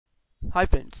Hi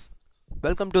friends,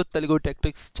 welcome to Telugu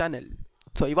టెక్ట్రిక్స్ channel.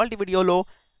 So ఇవాళ వీడియోలో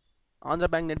Andhra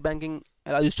bank net banking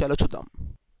ఎలా యూజ్ చేయాలో చూద్దాం.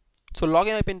 సో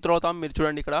లాగిన్ అయిపోయిన తర్వాత మీరు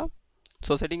చూడండి ఇక్కడ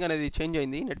సెట్టింగ్ అనేది చేంజ్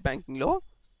అయింది నెట్ బ్యాంకింగ్లో.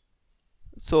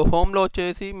 సో హోమ్లో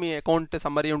వచ్చేసి మీ అకౌంట్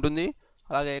సమ్మరీ ఉంటుంది,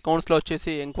 అలాగే అకౌంట్స్లో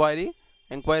వచ్చేసి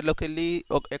ఎంక్వైరీలోకి వెళ్ళి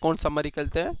ఒక అకౌంట్ సమ్మరీకి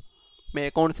వెళ్తే మీ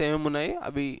అకౌంట్స్ ఏమేమి ఉన్నాయి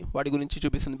అవి వాటి గురించి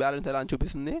చూపిస్తుంది, బ్యాలెన్స్ ఎలా అని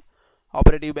చూపిస్తుంది.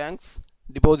 Operative banks,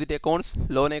 deposit accounts,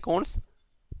 loan accounts,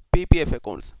 PPF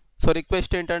accounts. So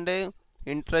request ఏంటంటే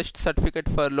interest certificate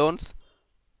for loans,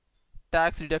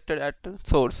 tax deducted at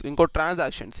source, ఇంకో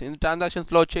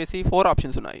ట్రాన్సాక్షన్స్లో వచ్చేసి 4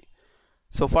 ఆప్షన్స్ ఉన్నాయి.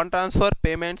 So fund transfer,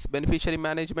 payments, beneficiary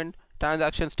management,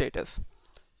 transaction status.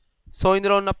 So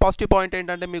ఇందులో ఉన్న పాజిటివ్ పాయింట్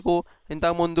ఏంటంటే మీకు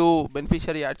ఇంతకుముందు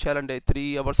బెనిఫిషియరీ యాడ్ చేయాలంటే 3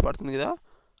 hours పడుతుంది కదా.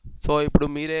 సో ఇప్పుడు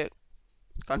మీరే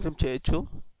కన్ఫర్మ్ చేయొచ్చు.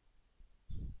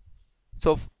 సో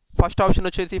ఫస్ట్ ఆప్షన్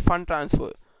వచ్చేసి fund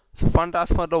transfer. So fund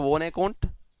ట్రాన్స్ఫర్లో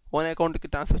own అకౌంట్కి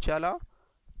ట్రాన్స్ఫర్ చేయాలా,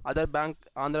 అదర్ బ్యాంక్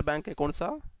ఆంధ్ర బ్యాంక్ అకౌంట్సా,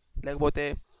 లేకపోతే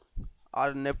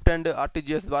నెఫ్ట్ అండ్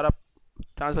ఆర్టీజీఎస్ ద్వారా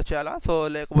ట్రాన్స్ఫర్ చేయాలా, సో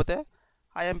లేకపోతే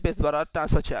ఐఎంపీఎస్ ద్వారా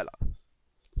ట్రాన్స్ఫర్ చేయాలా.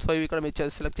 సో ఇవి ఇక్కడ మీరు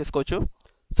సెలెక్ట్ చేసుకోవచ్చు.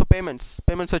 సో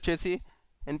పేమెంట్స్ వచ్చేసి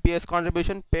NPS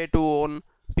contribution, pay to own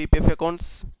PPF accounts,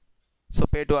 so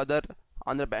pay to other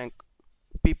Andhra bank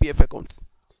PPF accounts.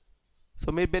 So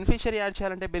మీరు బెనిఫిషియరీ యాడ్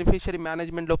చేయాలంటే బెనిఫిషియరీ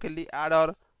మేనేజ్మెంట్లోకి వెళ్ళి add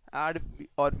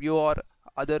are view or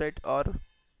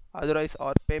otherwise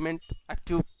are payment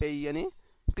active pay అని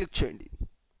click చేయండి.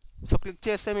 So click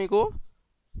చేస్తే మీకు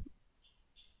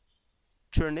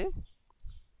చూడండి,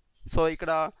 so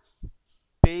ఇక్కడ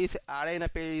add అయిన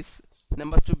పేస్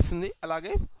నెంబర్ చూపిస్తుంది.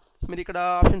 అలాగే మీరు ఇక్కడ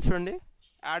ఆప్షన్ చూడండి,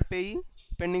 add పేయి,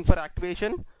 pending for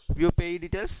activation, view పేయి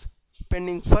details,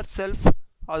 pending for self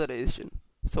authorisation.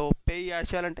 So పేయి add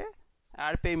చేయాలంటే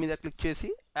యాడ్ పే మీద క్లిక్ చేసి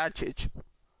యాడ్ చేయొచ్చు.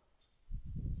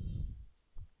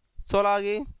 సో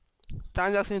అలాగే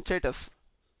transaction status,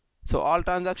 so all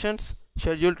transactions,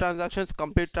 schedule transactions,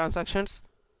 complete transactions,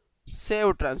 save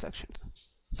transactions.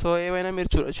 So ఏవైనా మీరు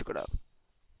చూడొచ్చు ఇక్కడ.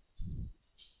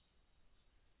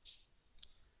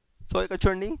 సో ఇక్కడ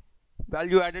చూడండి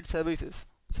వాల్యూ యాడెడ్ సర్వీసెస్.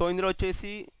 సో ఇందులో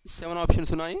వచ్చేసి 7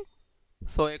 ఆప్షన్స్ ఉన్నాయి.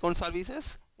 సో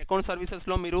అకౌంట్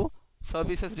సర్వీసెస్లో మీరు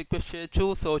సర్వీసెస్ రిక్వెస్ట్ చేయొచ్చు.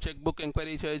 సో చెక్ బుక్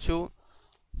ఎంక్వైరీ చేయొచ్చు.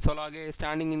 సో అలాగే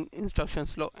standing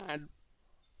ఇన్స్ట్రక్షన్స్లో add,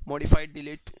 modified,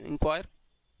 delete, enquire.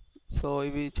 So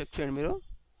ఇవి చెక్ చేయండి మీరు.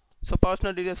 సో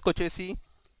పర్సనల్ డీటెయిల్స్కి వచ్చేసి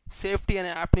సేఫ్టీ అనే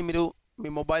యాప్ని మీరు మీ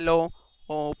మొబైల్లో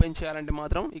ఓపెన్ చేయాలంటే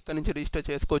మాత్రం ఇక్కడ నుంచి రిజిస్టర్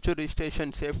చేసుకోవచ్చు.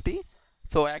 Registration safety,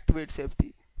 so activate safety.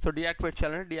 So deactivate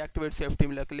చేయాలంటే డియాక్టివేట్ సేఫ్టీ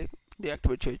మీద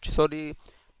డియాక్టివేట్ చేయొచ్చు. సో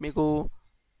మీకు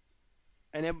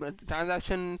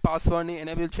ట్రాన్సాక్షన్ పాస్వర్డ్ని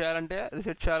ఎనేబుల్ చేయాలంటే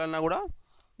రీసెట్ చేయాలన్నా కూడా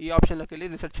ఈ ఆప్షన్లోకి వెళ్ళి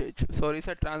రీసెట్ చేయొచ్చు. సో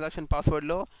రీసెట్ ట్రాన్సాక్షన్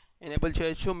పాస్వర్డ్లో ఎనేబుల్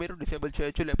చేయొచ్చు, మీరు డిసేబుల్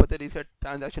చేయొచ్చు, లేకపోతే రీసెట్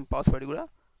ట్రాన్సాక్షన్ పాస్వర్డ్ కూడా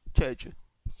చేయొచ్చు.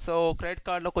 సో క్రెడిట్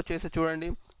కార్డ్లోకి వచ్చేసి చూడండి,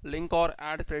 link or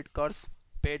add credit cards,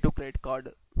 pay to credit card,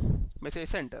 message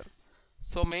centre.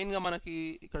 So మెయిన్గా మనకి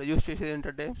ఇక్కడ యూస్ చేసేది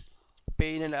ఏంటంటే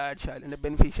పేని యాడ్ చేయాలి అంటే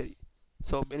beneficiary.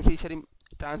 So beneficiary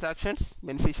transactions,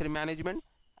 beneficiary management,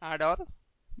 add are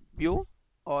view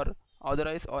are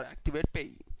authorise are activate pay.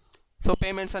 So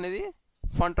payments అనేది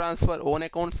fund transfer, own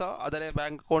అకౌంట్సా, other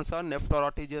bank అకౌంట్సా, NEFT are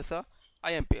RTGS,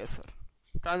 IMPS.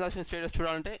 Transaction status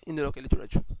చూడాలంటే ఇందులోకి వెళ్ళి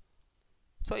చూడొచ్చు.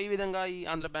 సో ఈ విధంగా ఈ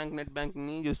ఆంధ్ర బ్యాంక్ నెట్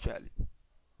బ్యాంకింగ్ని యూజ్ చేయాలి.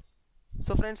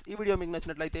 So friends, ఈ వీడియో మీకు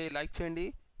నచ్చినట్లయితే లైక్ చేయండి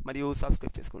మరియు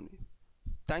సబ్స్క్రైబ్ చేసుకోండి.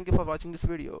 Thank you for watching this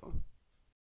video.